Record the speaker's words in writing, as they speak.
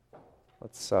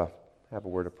Let's have a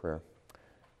word of prayer.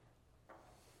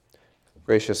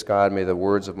 Gracious God, may the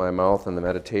words of my mouth and the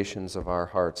meditations of our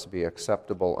hearts be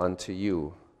acceptable unto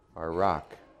you, our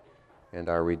rock and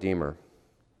our Redeemer.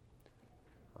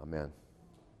 Amen.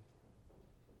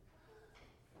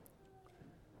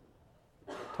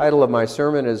 Title of my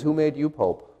sermon is Who Made You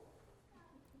Pope?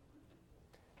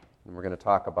 And we're going to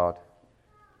talk about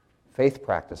faith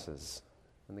practices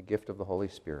and the gift of the Holy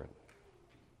Spirit.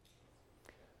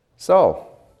 So,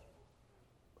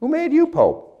 who made you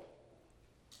Pope?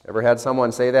 Ever had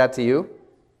someone say that to you?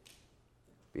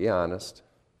 Be honest.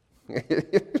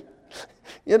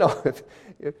 You know,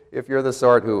 if you're the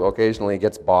sort who occasionally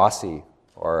gets bossy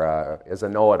or is a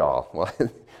know-it-all, well,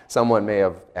 someone may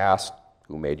have asked,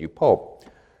 who made you Pope?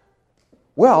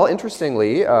 Well,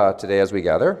 interestingly, today as we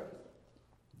gather,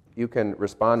 you can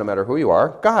respond no matter who you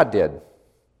are. God did,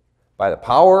 by the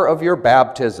power of your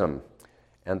baptism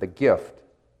and the gift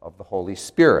of the Holy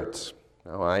Spirit.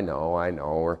 Oh, I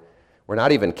know. We're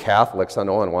not even Catholics, so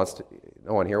no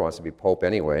one here wants to be Pope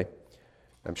anyway.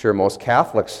 I'm sure most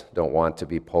Catholics don't want to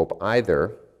be Pope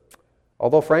either.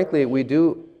 Although, frankly, we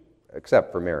do,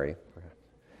 except for Mary.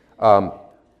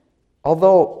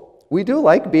 Although we do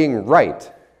like being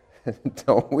right,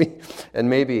 don't we? And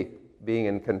maybe being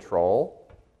in control,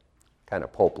 kind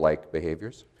of Pope-like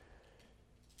behaviors.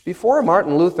 Before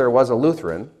Martin Luther was a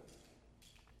Lutheran,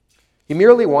 he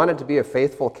merely wanted to be a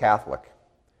faithful Catholic.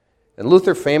 And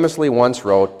Luther famously once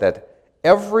wrote that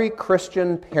every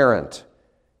Christian parent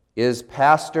is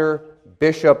pastor,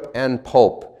 bishop, and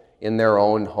pope in their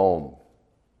own home,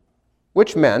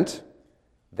 which meant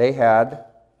they had,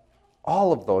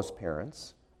 all of those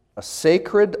parents, a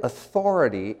sacred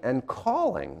authority and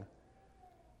calling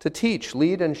to teach,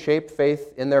 lead, and shape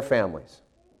faith in their families.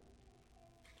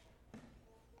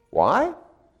 Why?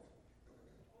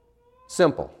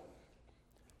 Simple.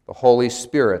 The Holy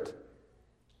Spirit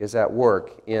is at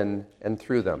work in and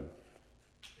through them.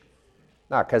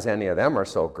 Not because any of them are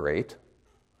so great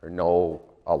or know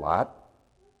a lot.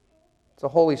 It's a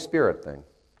Holy Spirit thing.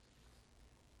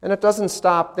 And it doesn't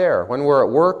stop there. When we're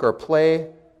at work or play,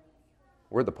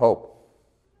 we're the Pope.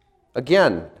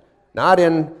 Again, not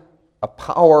in a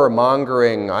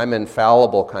power-mongering, I'm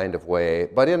infallible kind of way,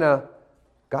 but in a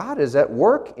God is at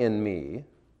work in me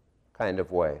kind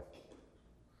of way.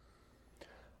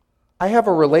 I have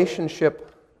a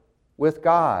relationship with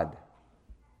God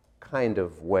kind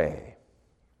of way.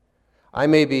 I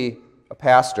may be a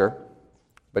pastor,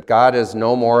 but God is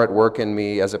no more at work in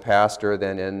me as a pastor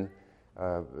than in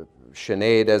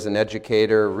Sinead as an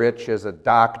educator, Rich as a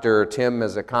doctor, Tim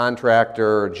as a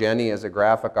contractor, Jenny as a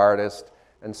graphic artist,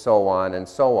 and so on and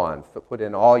so on. Put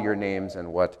in all your names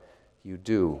and what you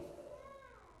do.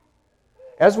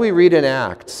 As we read in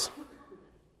Acts,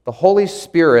 the Holy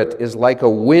Spirit is like a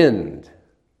wind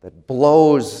that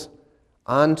blows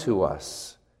onto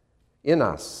us, in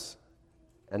us,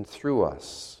 and through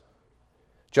us.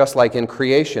 Just like in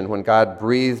creation, when God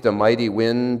breathed a mighty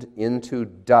wind into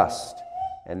dust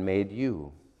and made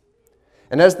you.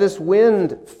 And as this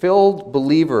wind filled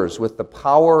believers with the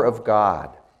power of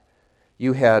God,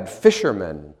 you had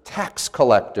fishermen, tax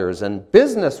collectors, and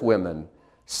businesswomen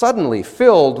suddenly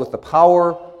filled with the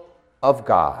power of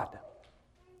God.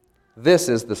 This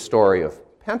is the story of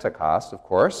Pentecost, of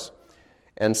course,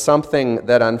 and something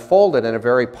that unfolded in a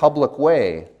very public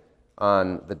way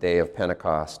on the day of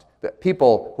Pentecost. The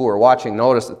people who were watching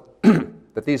noticed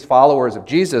that these followers of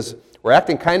Jesus were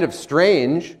acting kind of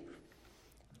strange,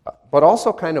 but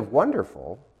also kind of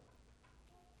wonderful.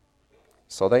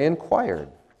 So they inquired.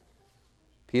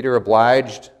 Peter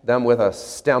obliged them with a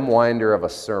stem winder of a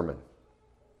sermon.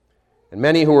 And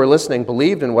many who were listening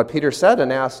believed in what Peter said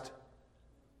and asked,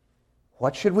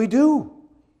 what should we do?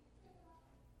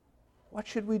 What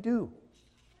should we do?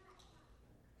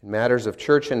 In matters of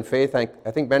church and faith, I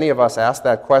think many of us ask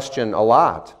that question a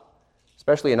lot,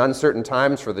 especially in uncertain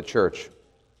times for the church.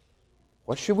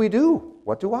 What should we do?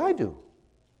 What do I do?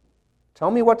 Tell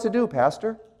me what to do,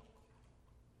 Pastor.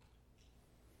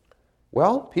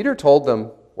 Well, Peter told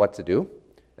them what to do.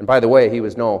 And by the way, he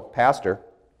was no pastor.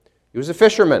 He was a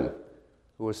fisherman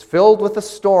who was filled with a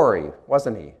story,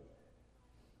 wasn't he?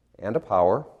 And a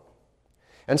power.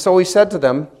 And so he said to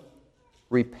them,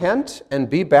 repent and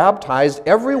be baptized,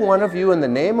 every one of you, in the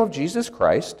name of Jesus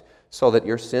Christ, so that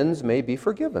your sins may be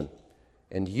forgiven.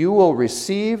 And you will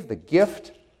receive the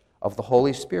gift of the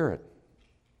Holy Spirit.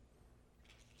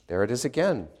 There it is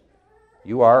again.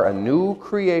 You are a new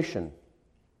creation.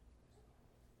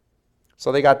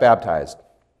 So they got baptized.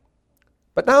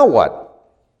 But now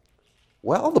what?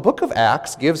 Well, the book of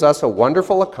Acts gives us a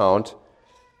wonderful account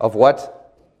of what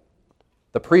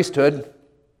the priesthood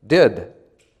did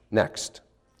next.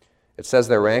 It says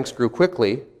their ranks grew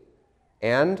quickly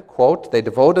and, quote, they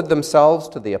devoted themselves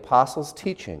to the apostles'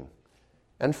 teaching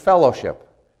and fellowship,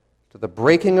 to the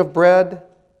breaking of bread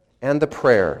and the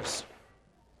prayers.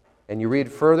 And you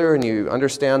read further and you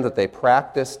understand that they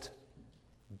practiced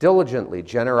diligently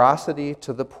generosity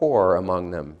to the poor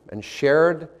among them and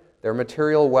shared their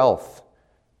material wealth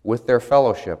with their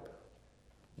fellowship.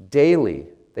 Daily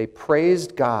they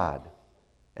praised God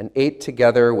and ate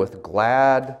together with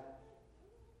glad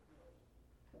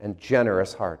and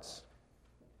generous hearts.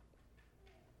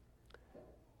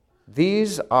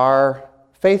 These are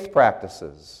faith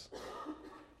practices.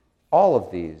 All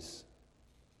of these.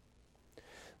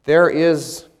 There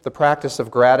is the practice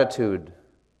of gratitude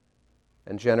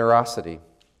and generosity.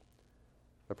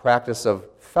 The practice of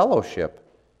fellowship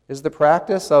is the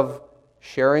practice of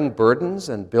sharing burdens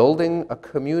and building a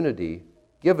community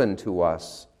given to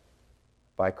us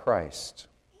by Christ.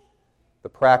 The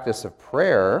practice of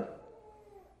prayer,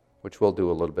 which we'll do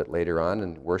a little bit later on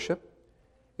in worship,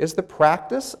 is the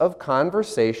practice of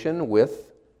conversation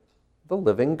with the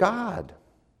living God.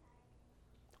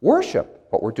 Worship,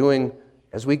 what we're doing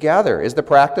as we gather, is the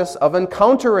practice of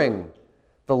encountering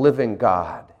the living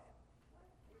God.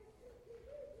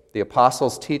 The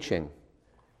apostles' teaching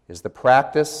is the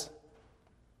practice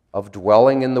of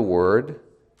dwelling in the Word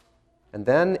and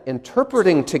then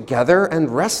interpreting together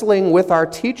and wrestling with our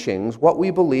teachings what we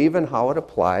believe and how it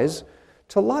applies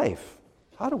to life.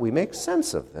 How do we make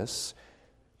sense of this?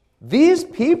 These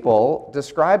people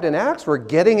described in Acts were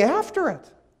getting after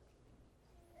it.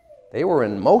 They were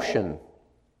in motion.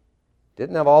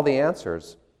 Didn't have all the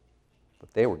answers,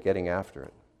 but they were getting after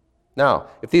it. Now,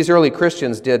 if these early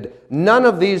Christians did none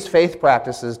of these faith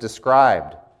practices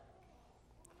described,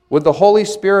 would the Holy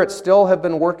Spirit still have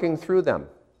been working through them?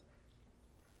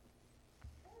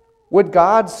 Would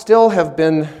God still have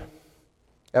been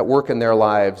at work in their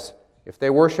lives if they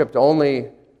worshiped only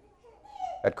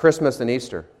at Christmas and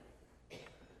Easter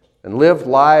and lived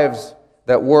lives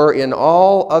that were in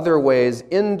all other ways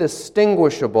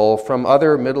indistinguishable from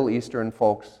other Middle Eastern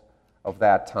folks of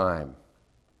that time?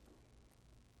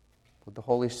 Would the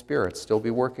Holy Spirit still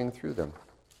be working through them?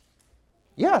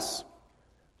 Yes,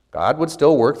 God would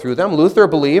still work through them. Luther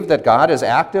believed that God is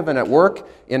active and at work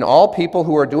in all people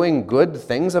who are doing good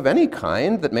things of any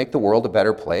kind that make the world a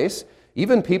better place,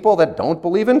 even people that don't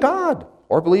believe in God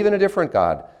or believe in a different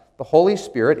God. The Holy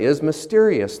Spirit is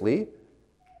mysteriously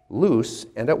loose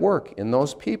and at work in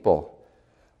those people.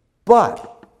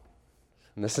 But,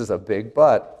 and this is a big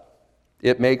but,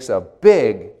 it makes a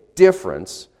big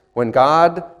difference when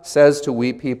God says to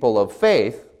we people of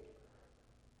faith,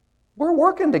 we're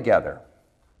working together.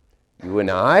 You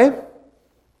and I,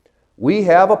 we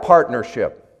have a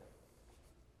partnership.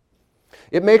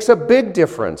 It makes a big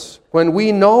difference when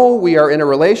we know we are in a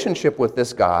relationship with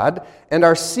this God and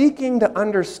are seeking to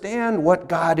understand what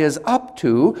God is up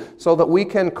to so that we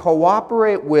can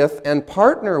cooperate with and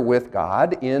partner with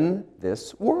God in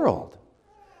this world.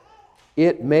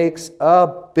 It makes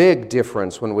a big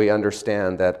difference when we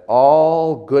understand that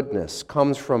all goodness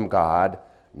comes from God,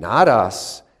 not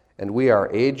us, and we are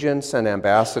agents and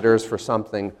ambassadors for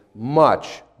something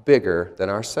much bigger than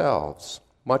ourselves,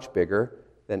 much bigger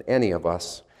than any of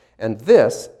us. And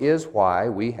this is why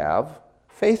we have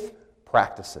faith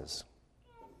practices.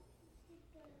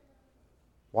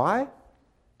 Why?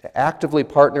 To actively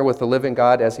partner with the living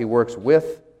God as He works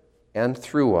with and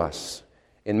through us.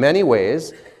 In many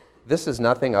ways, this is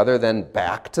nothing other than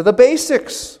back to the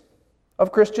basics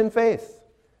of Christian faith.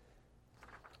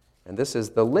 And this is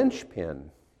the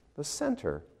linchpin, the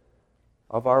center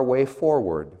of our way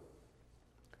forward.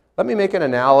 Let me make an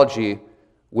analogy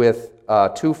with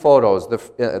two photos.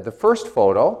 The first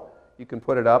photo, you can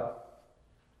put it up.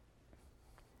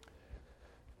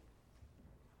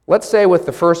 Let's say with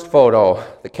the first photo,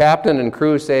 the captain and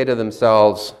crew say to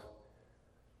themselves,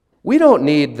 we don't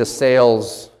need the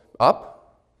sails up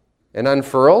and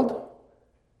unfurled.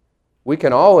 We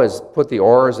can always put the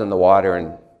oars in the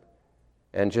water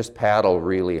and just paddle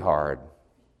really hard.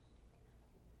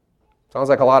 Sounds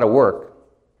like a lot of work.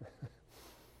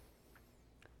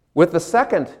 With the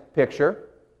second picture,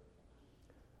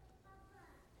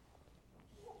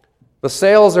 the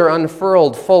sails are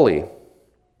unfurled fully.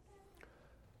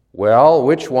 Well,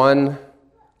 which one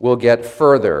will get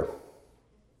further,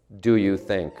 do you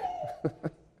think?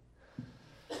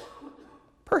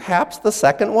 Perhaps the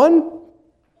second one,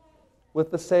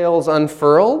 with the sails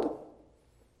unfurled.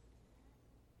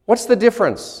 What's the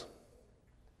difference?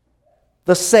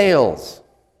 The sails.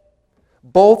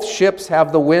 Both ships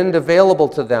have the wind available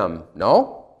to them,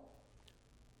 no?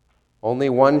 Only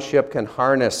one ship can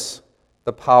harness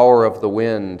the power of the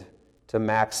wind to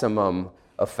maximum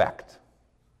effect.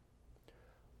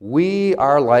 We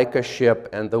are like a ship,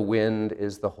 and the wind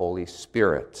is the Holy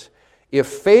Spirit. If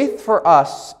faith for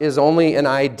us is only an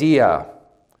idea,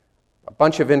 a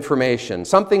bunch of information,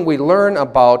 something we learn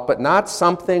about, but not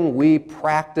something we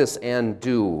practice and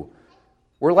do,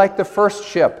 we're like the first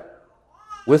ship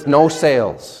with no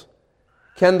sails.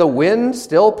 Can the wind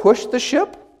still push the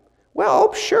ship?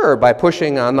 Well, sure, by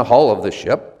pushing on the hull of the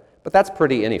ship, but that's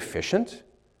pretty inefficient.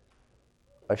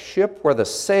 A ship where the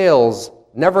sails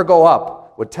never go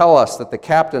up would tell us that the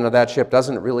captain of that ship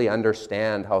doesn't really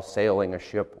understand how sailing a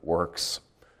ship works,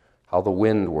 how the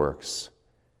wind works.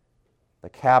 The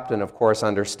captain, of course,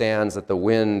 understands that the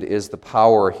wind is the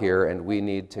power here, and we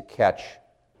need to catch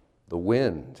the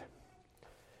wind.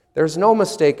 There's no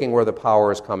mistaking where the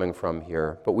power is coming from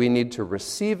here, but we need to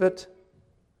receive it,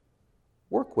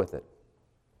 work with it.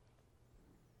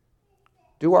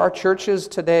 Do our churches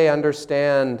today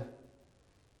understand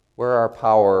where our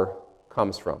power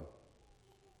comes from?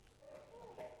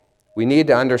 We need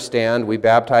to understand, we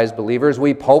baptized believers,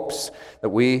 we popes, that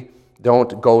we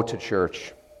don't go to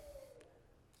church.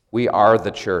 We are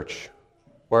the church,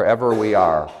 wherever we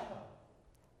are,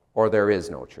 or there is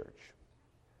no church.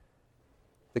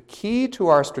 The key to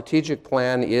our strategic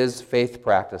plan is faith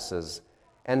practices.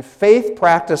 And faith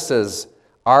practices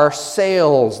are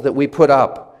sails that we put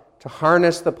up to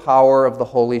harness the power of the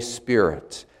Holy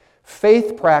Spirit.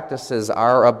 Faith practices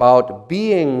are about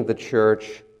being the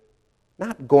church,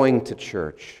 not going to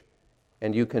church.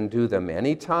 And you can do them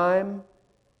anytime,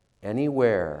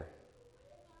 anywhere.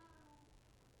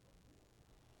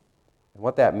 And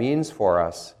what that means for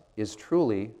us is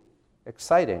truly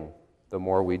exciting the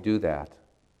more we do that.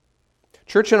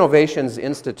 Church Innovations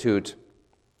Institute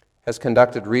has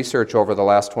conducted research over the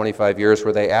last 25 years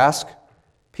where they ask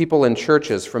people in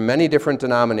churches from many different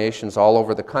denominations all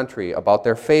over the country about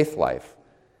their faith life.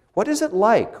 What is it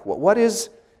like? What is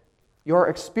your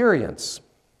experience?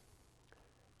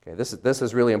 Okay, this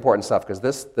is really important stuff because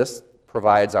this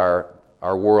provides our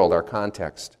world, our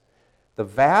context. The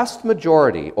vast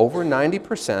majority, over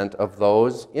 90% of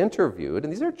those interviewed,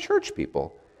 and these are church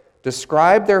people,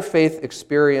 describe their faith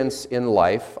experience in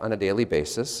life on a daily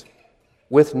basis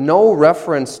with no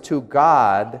reference to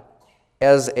God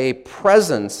as a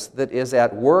presence that is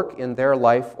at work in their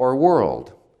life or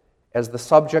world, as the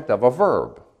subject of a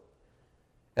verb.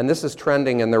 And this is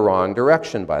trending in the wrong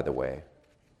direction, by the way.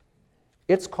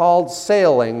 It's called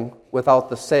sailing without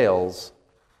the sails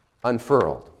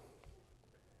unfurled.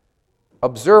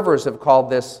 Observers have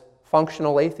called this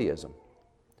functional atheism.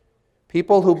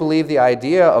 People who believe the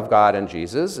idea of God and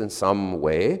Jesus in some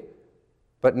way,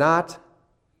 but not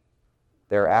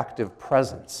their active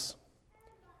presence.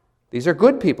 These are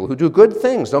good people who do good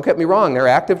things. Don't get me wrong, they're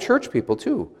active church people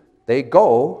too. They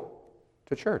go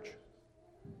to church.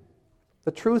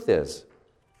 The truth is,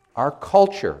 our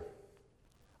culture,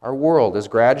 our world is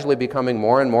gradually becoming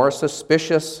more and more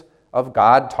suspicious of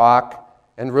God talk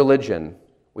and religion.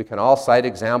 We can all cite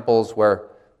examples where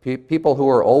people who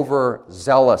are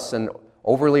overzealous and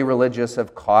overly religious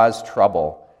have caused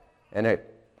trouble, and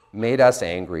it made us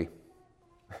angry.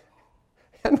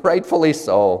 And rightfully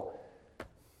so.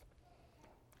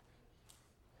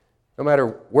 No matter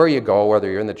where you go, whether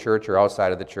you're in the church or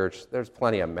outside of the church, there's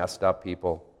plenty of messed up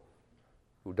people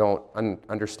who don't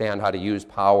understand how to use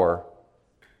power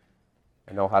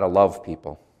and know how to love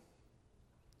people.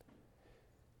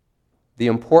 The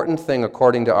important thing,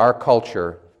 according to our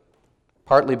culture,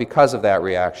 partly because of that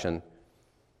reaction,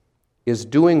 is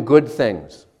doing good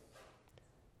things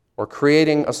or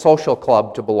creating a social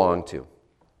club to belong to.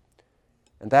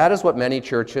 And that is what many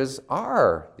churches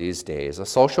are these days, a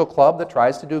social club that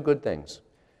tries to do good things.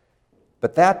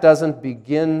 But that doesn't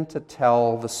begin to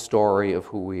tell the story of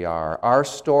who we are. Our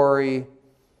story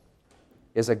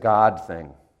is a God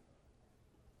thing,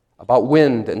 about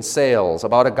wind and sails,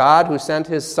 about a God who sent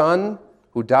his Son,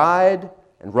 who died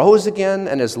and rose again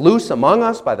and is loose among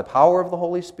us by the power of the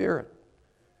Holy Spirit.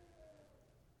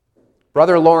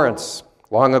 Brother Lawrence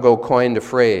long ago coined a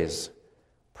phrase,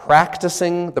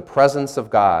 practicing the presence of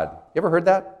God. You ever heard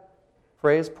that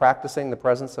phrase, practicing the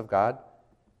presence of God?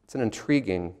 It's an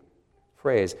intriguing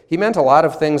phrase. He meant a lot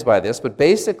of things by this, but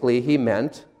basically he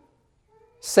meant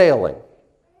sailing.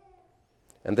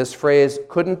 And this phrase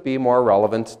couldn't be more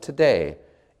relevant today.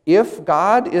 If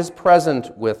God is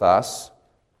present with us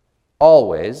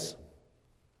always,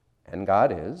 and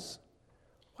God is,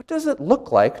 what does it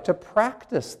look like to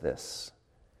practice this?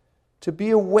 To be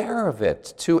aware of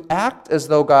it, to act as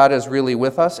though God is really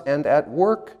with us and at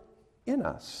work in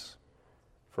us.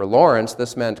 For Lawrence,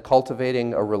 this meant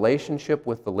cultivating a relationship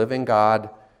with the living God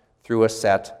through a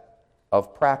set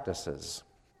of practices.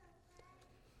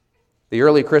 The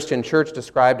early Christian church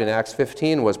described in Acts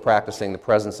 15 was practicing the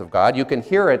presence of God. You can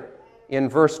hear it in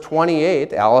verse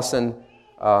 28. Allison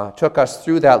took us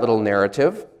through that little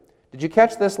narrative. Did you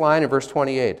catch this line in verse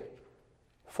 28?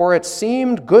 For it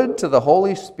seemed good to the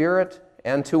Holy Spirit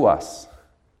and to us.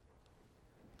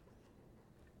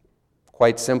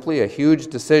 Quite simply, a huge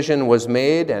decision was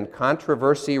made and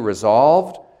controversy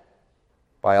resolved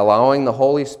by allowing the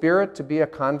Holy Spirit to be a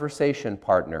conversation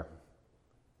partner,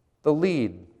 the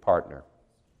lead partner.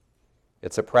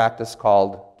 It's a practice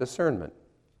called discernment.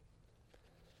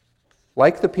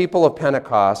 Like the people of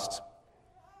Pentecost,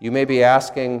 you may be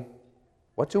asking,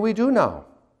 what do we do now?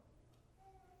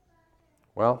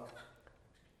 Well,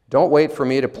 don't wait for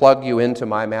me to plug you into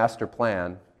my master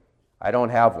plan. I don't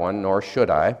have one, nor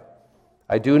should I.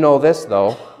 I do know this,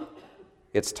 though.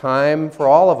 It's time for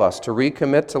all of us to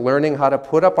recommit to learning how to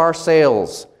put up our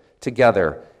sails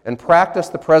together and practice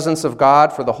the presence of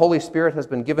God, for the Holy Spirit has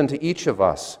been given to each of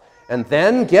us. And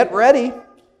then get ready,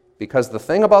 because the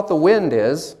thing about the wind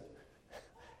is,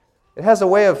 it has a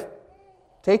way of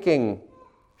taking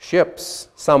ships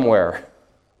somewhere.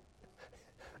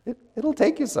 It'll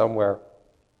take you somewhere.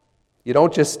 You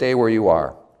don't just stay where you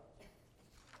are.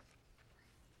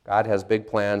 God has big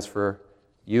plans for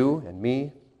you and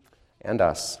me and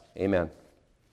us. Amen.